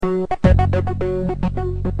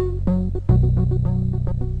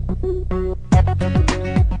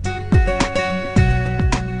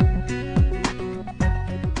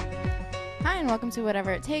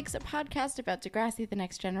It Takes, a podcast about Degrassi, The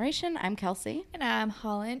Next Generation. I'm Kelsey. And I'm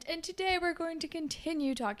Holland. And today we're going to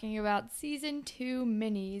continue talking about Season 2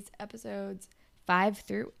 minis, episodes 5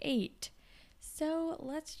 through 8. So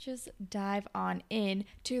let's just dive on in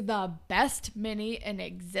to the best mini in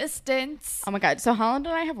existence. Oh my god. So Holland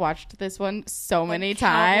and I have watched this one so many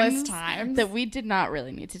countless times times that we did not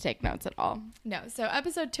really need to take notes at all. No, so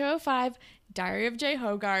episode 205, Diary of Jay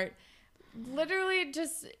Hogarth. Literally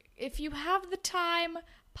just, if you have the time,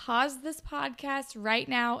 pause this podcast right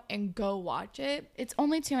now and go watch it. It's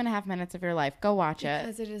only 2.5 minutes of your life. Go watch it.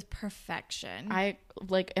 Because it is perfection. I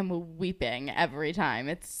am weeping every time.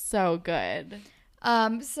 It's so good.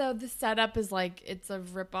 So the setup is like, it's a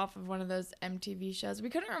ripoff of one of those MTV shows. We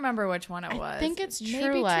couldn't remember which one it was. I think it's Maybe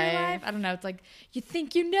True Life. I don't know. It's like, you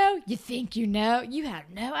think you know, you think you know, you have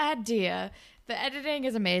no idea. The editing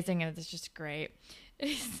is amazing and it's just great.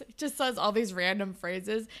 It just says all these random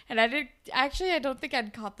phrases, and I don't think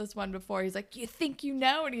I'd caught this one before. He's like, you think you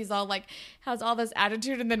know, and he's all like, has all this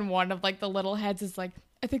attitude, and then one of like the little heads is like,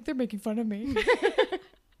 I think they're making fun of me.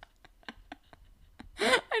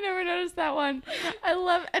 I never noticed that one. I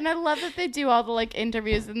love that they do all the like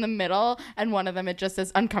interviews in the middle, and one of them it just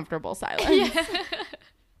says uncomfortable silence. Yeah.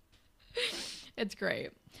 It's great.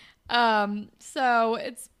 So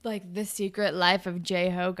it's like The Secret Life of Jay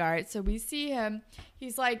Hogarth. So we see him.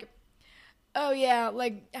 He's like, oh yeah,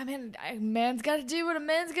 like, I mean, a man's got to do what a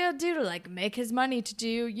man's got to do to like make his money to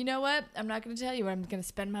do. You know what? I'm not going to tell you what I'm going to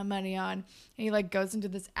spend my money on. And he like goes into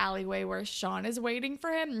this alleyway where Sean is waiting for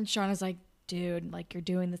him. And Sean is like, dude, like, you're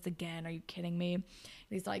doing this again. Are you kidding me? And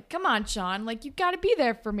he's like, come on, Sean, like, you got to be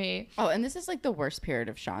there for me. Oh, and this is like the worst period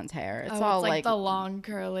of Sean's hair. It's all like the long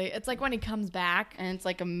curly. It's like when he comes back. And it's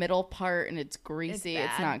like a middle part and it's greasy.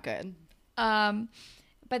 It's not good.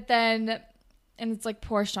 But then, and it's like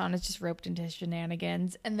poor Sean is just roped into his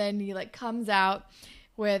shenanigans. And then he like comes out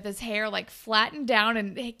with his hair like flattened down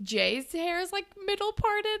and Jay's hair is like middle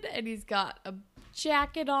parted. And he's got a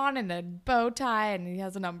jacket on and a bow tie and he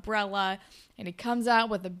has an umbrella. And he comes out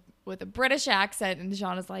with a British accent. And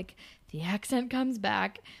Sean is like, the accent comes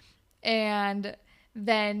back. And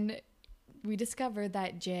then we discover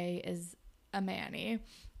that Jay is a manny.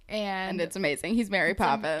 And it's amazing. He's Mary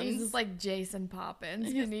Poppins. He's just like Jason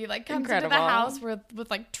Poppins. He's and he like comes incredible. into the house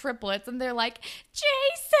with like triplets and they're like,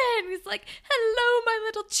 Jason! He's like, hello, my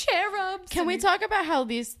little cherubs. Can we talk about how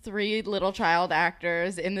these 3 little child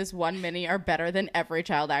actors in this one mini are better than every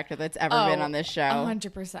child actor that's ever been on this show?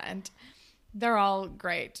 100%. They're all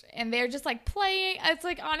great. And they're just like playing. It's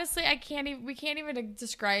like, honestly, we can't even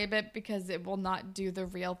describe it because it will not do the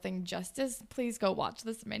real thing justice. Please go watch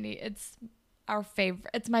this mini. It's our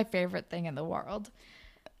favorite. It's my favorite thing in the world.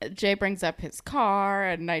 Jay brings up his car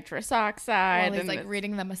and nitrous oxide. While he's like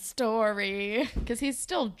reading them a story. Because he's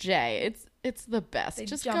still Jay. It's the best. They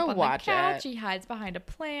just jump go on watch the couch. it. He hides behind a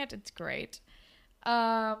plant. It's great.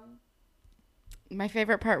 My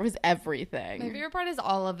favorite part was everything. My favorite part is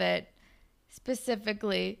all of it.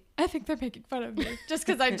 Specifically, I think they're making fun of me just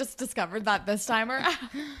because I just discovered that this timer.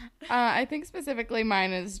 I think specifically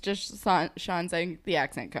mine is just Sean saying the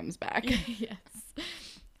accent comes back. Yes.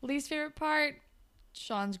 Least favorite part,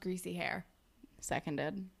 Sean's greasy hair.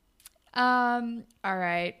 Seconded. All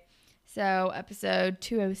right. So episode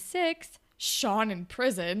 206, Sean in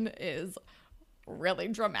prison is really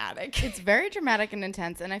dramatic. It's very dramatic and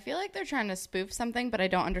intense, and I feel like they're trying to spoof something, but I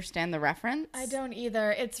don't understand the reference. I don't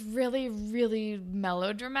either. It's really, really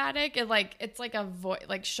melodramatic. It's like a voice,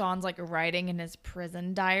 like Sean's like writing in his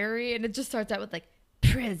prison diary, and it just starts out with like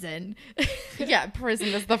prison. Yeah, prison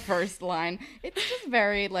is the first line. It's just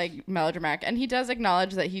very like melodramatic, and he does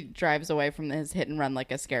acknowledge that he drives away from his hit and run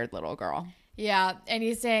like a scared little girl. Yeah, and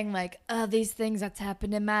he's saying like, oh, these things that's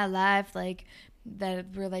happened in my life, like,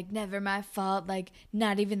 that were like never my fault, like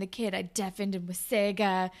not even the kid I deafened in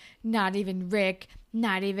Wasaga, not even Rick,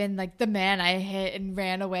 not even like the man I hit and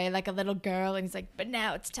ran away like a little girl. And he's like, but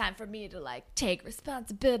now it's time for me to like take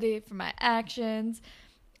responsibility for my actions.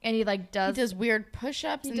 And he like does weird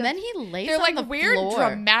push-ups and then he lays they're on like the weird floor.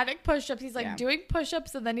 Dramatic push-ups. He's like Yeah. doing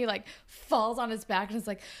push-ups and then he like falls on his back and is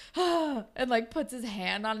like, ah, and like puts his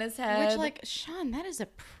hand on his head. Which, like, Sean, that is a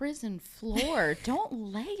prison floor. Don't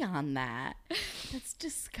lay on that. That's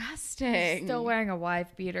disgusting. He's still wearing a wife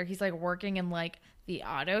beater. He's like working in like the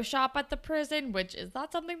auto shop at the prison, which is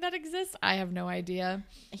that something that exists? I have no idea.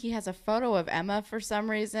 He has a photo of Emma for some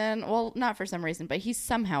reason. Well, not for some reason, but he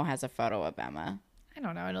somehow has a photo of Emma. I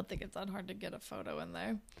don't know. I don't think it's that hard to get a photo in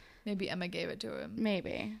there. Maybe Emma gave it to him.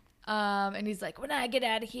 Maybe. And he's like, when I get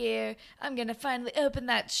out of here, I'm going to finally open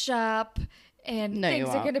that shop. and No, you things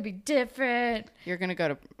are won't. going to be different. You're gonna go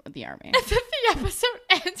to the army. And then the episode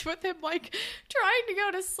ends with him like trying to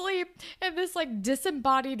go to sleep, and this like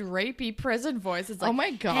disembodied rapey prison voice is like, Oh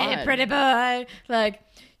my God. hey, pretty boy, like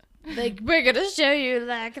we're gonna show you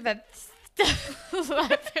like that stuff."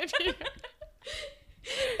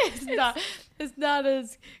 It's not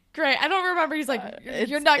as great. I don't remember. He's like,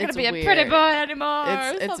 "You're not gonna it's be a weird. pretty boy anymore."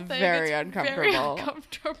 It's or something. very uncomfortable. Very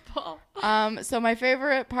uncomfortable. So my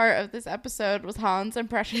favorite part of this episode was Holland's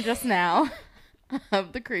impression just now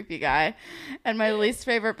of the creepy guy, and my least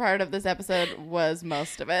favorite part of this episode was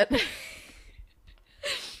most of it.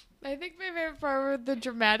 I think my favorite part were the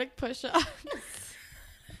dramatic push-ups.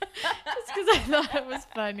 Just because I thought it was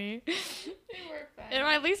funny. And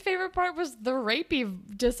my least favorite part was the rapey,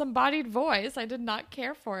 disembodied voice. I did not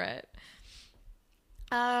care for it.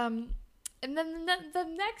 And then the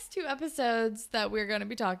next two episodes that we're going to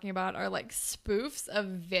be talking about are like spoofs of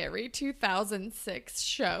very 2006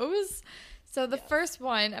 shows. So the first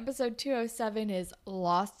one, episode 207, is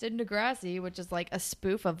Lost in Degrassi, which is like a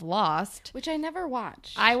spoof of Lost. Which I never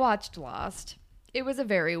watched. I watched Lost. It was a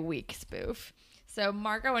very weak spoof. So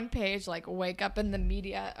Marco and Paige like wake up in the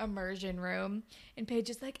media immersion room, and Paige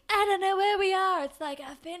is like, "I don't know where we are. It's like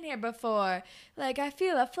I've been here before. Like I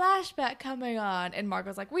feel a flashback coming on." And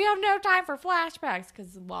Marco's like, "We have no time for flashbacks,"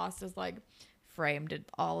 because Lost is like framed it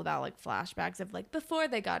all about like flashbacks of like before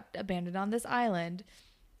they got abandoned on this island.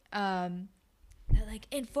 They're like,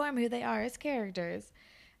 inform who they are as characters.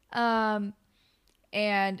 And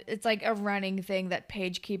it's like a running thing that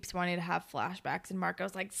Paige keeps wanting to have flashbacks, and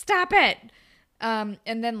Marco's like, "Stop it!" And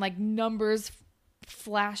then like numbers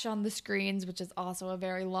flash on the screens, which is also a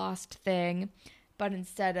very Lost thing. But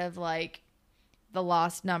instead of like the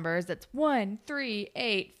Lost numbers, it's 1, 3,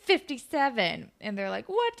 8, 57. And they're like,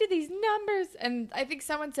 "What do these numbers?" And I think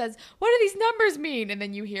someone says, "What do these numbers mean?" And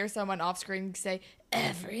then you hear someone off screen say,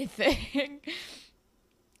 "Everything."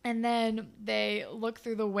 And then they look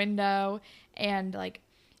through the window, and like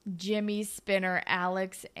Jimmy, Spinner,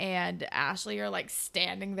 Alex, and Ashley are like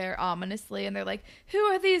standing there ominously, and they're like, "Who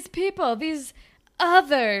are these people? These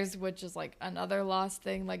others?" Which is like another Lost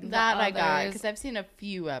thing, like that the I got others. because I've seen a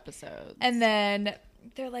few episodes. And then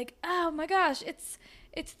they're like, "Oh my gosh, it's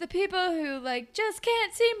the people who like just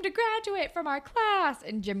can't seem to graduate from our class."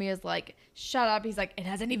 And Jimmy is like, "Shut up." He's like, "It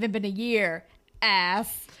hasn't even been a year.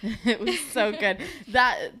 Ass." It was so good.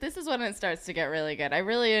 This is when it starts to get really good. I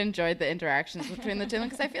really enjoyed the interactions between the two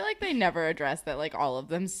because I feel like they never addressed that like all of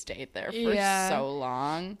them stayed there for so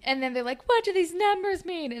long. And then they're like, "What do these numbers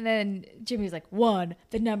mean?" And then Jimmy's like, 1,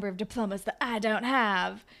 the number of diplomas that I don't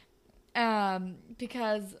have.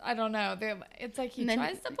 Because I don't know. It's like he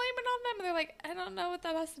tries to blame it on them, and they're like, "I don't know what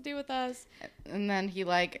that has to do with us." And then he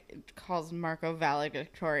like calls Marco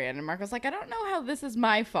valedictorian, and Marco's like, "I don't know how this is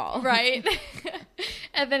my fault." Right.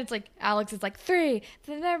 And then it's like Alex is like, 3,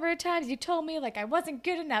 the number of times you told me like I wasn't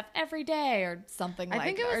good enough every day, or something. I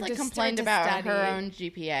think it was or like just complained to about study. her own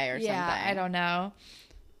GPA or something. Yeah, I don't know.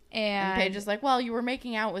 And Paige is like, "Well, you were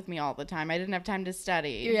making out with me all the time. I didn't have time to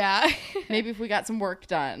study. Yeah. Maybe if we got some work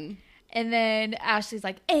done." And then Ashley's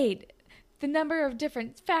like, 8, the number of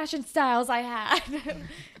different fashion styles I had.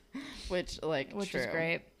 Which Which true. is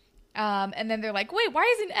great. And then they're like, "Wait, why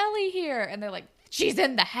isn't Ellie here?" And they're like, "She's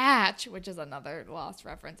in the hatch," which is another Lost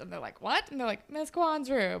reference. And they're like, "What?" And they're like, "Miss Kwan's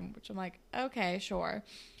room," which I'm like, okay, sure.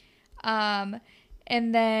 And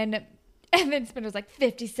then Spinner's like,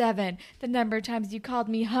 57, the number of times you called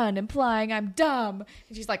me hun, implying I'm dumb.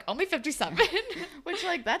 And she's like, "Only 57?" Which,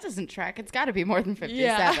 like, that doesn't track. It's got to be more than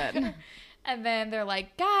 57. Yeah. And then they're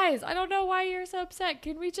like, "Guys, I don't know why you're so upset.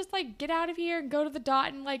 Can we just, like, get out of here and go to the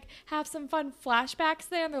dot and, like, have some fun flashbacks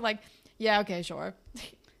there?" And they're like, "Yeah, okay, sure."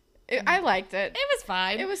 I liked it. It was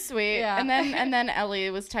fine. It was sweet. Yeah. And then Ellie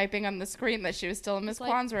was typing on the screen that she was still in Miss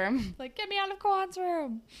Kwan's room. Like, "Get me out of Kwan's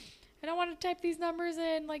room. I don't want to type these numbers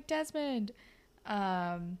in like Desmond."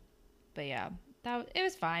 But yeah, it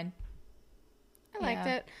was fine. I liked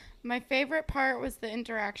it. My favorite part was the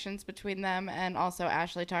interactions between them, and also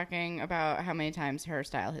Ashley talking about how many times her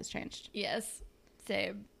style has changed. Yes,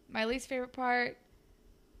 same. My least favorite part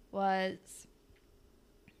was,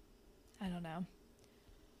 I don't know,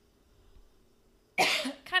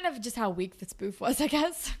 kind of just how weak the spoof was, I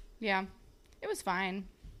guess. Yeah, it was fine.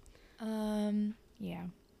 Yeah.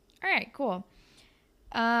 All right, cool.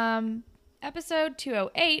 Episode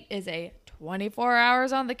 208 is a 24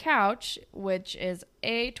 Hours on the Couch, which is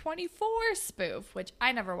a 24 spoof, which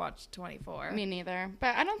I never watched 24. Me neither.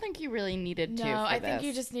 But I don't think you really needed to. No, I think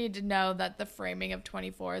you just need to know that the framing of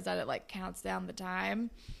 24 is that it like counts down the time,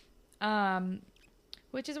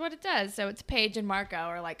 which is what it does. So it's Paige and Marco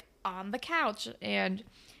are like on the couch, and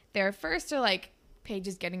they're first are like, Paige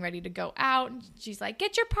is getting ready to go out, and she's like,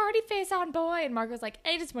 get your party face on, boy. And Marco's like,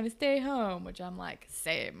 I just want to stay home, which I'm like,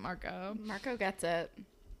 same, Marco. Marco gets it.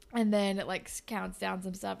 And then it like counts down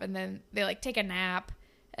some stuff, and then they like take a nap,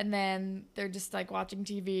 and then they're just like watching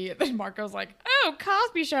TV, and then Marco's like, oh,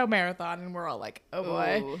 Cosby Show marathon, and we're all like, oh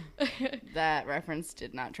boy. That reference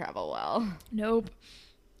did not travel well. Nope.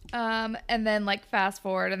 And then like fast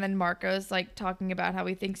forward, and then Marco's like talking about how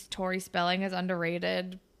he thinks Tori Spelling is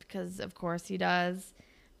underrated, because of course he does.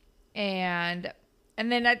 And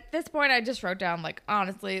then at this point I just wrote down, like,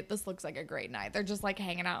 honestly, this looks like a great night. They're just like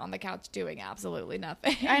hanging out on the couch doing absolutely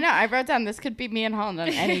nothing. I know. I wrote down, this could be me and Holland on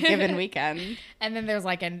any given weekend. And then there's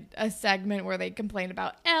like a segment where they complain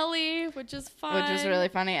about Ellie, which is fun. Which is really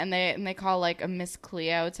funny. And they call like a Miss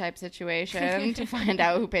Cleo type situation to find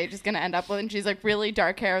out who Paige is going to end up with. And she's like, really,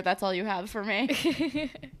 dark hair? That's all you have for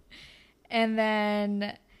me? And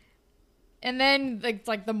then like, it's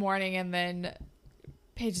like the morning, and then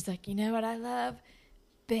Paige is like, you know what I love?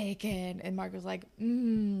 Bacon. And Marco's like,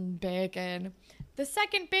 bacon. The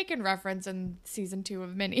second bacon reference in season 2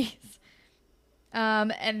 of Minis.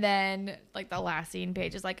 And then like the last scene,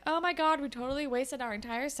 Paige is like, oh my God, we totally wasted our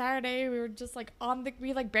entire Saturday. We were just like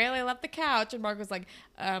we like barely left the couch. And Marco's like,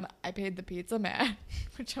 I paid the pizza man.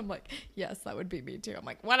 Which I'm like, yes, that would be me too. I'm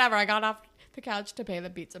like, whatever. I got off the couch to pay the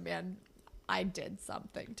pizza man. I did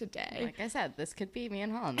something today. Like I said, this could be me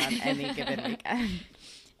and Holland on any given weekend.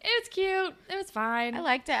 It was cute. It was fine. I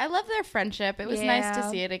liked it. I love their friendship. It was nice to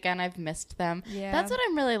see it again. I've missed them. Yeah. That's what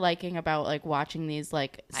I'm really liking about like watching these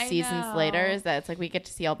like seasons later, is that it's like we get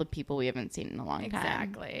to see all the people we haven't seen in a long time.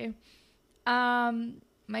 Exactly.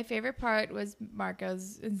 My favorite part was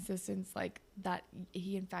Marco's insistence, like, that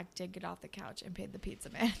he in fact did get off the couch and paid the pizza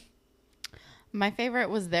man. My favorite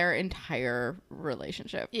was their entire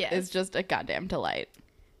relationship. Yes. It's just a goddamn delight.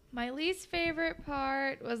 My least favorite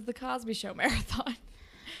part was the Cosby Show marathon.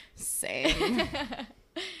 Same.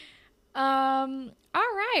 All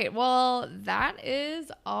right. Well, that is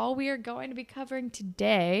all we are going to be covering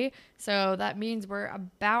today. So that means we're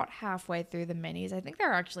about halfway through the minis. I think there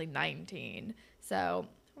are actually 19. So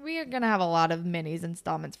we are going to have a lot of minis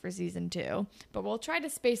installments for season 2, but we'll try to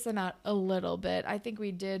space them out a little bit. I think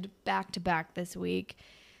we did back to back this week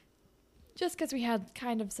just because we had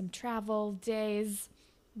kind of some travel days.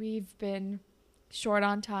 We've been short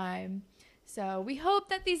on time. So we hope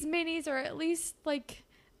that these minis are at least like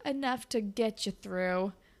enough to get you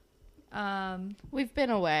through. We've been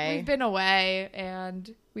away,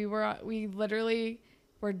 and we literally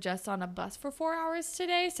were just on a bus for 4 hours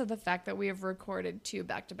today. So the fact that we have recorded 2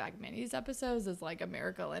 back-to-back minis episodes is like a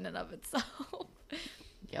miracle in and of itself.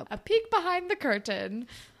 Yep. A peek behind the curtain.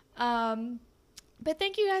 But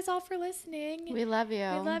thank you guys all for listening. We love you.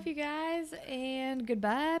 We love you guys, and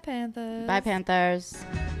goodbye, Panthers. Bye, Panthers.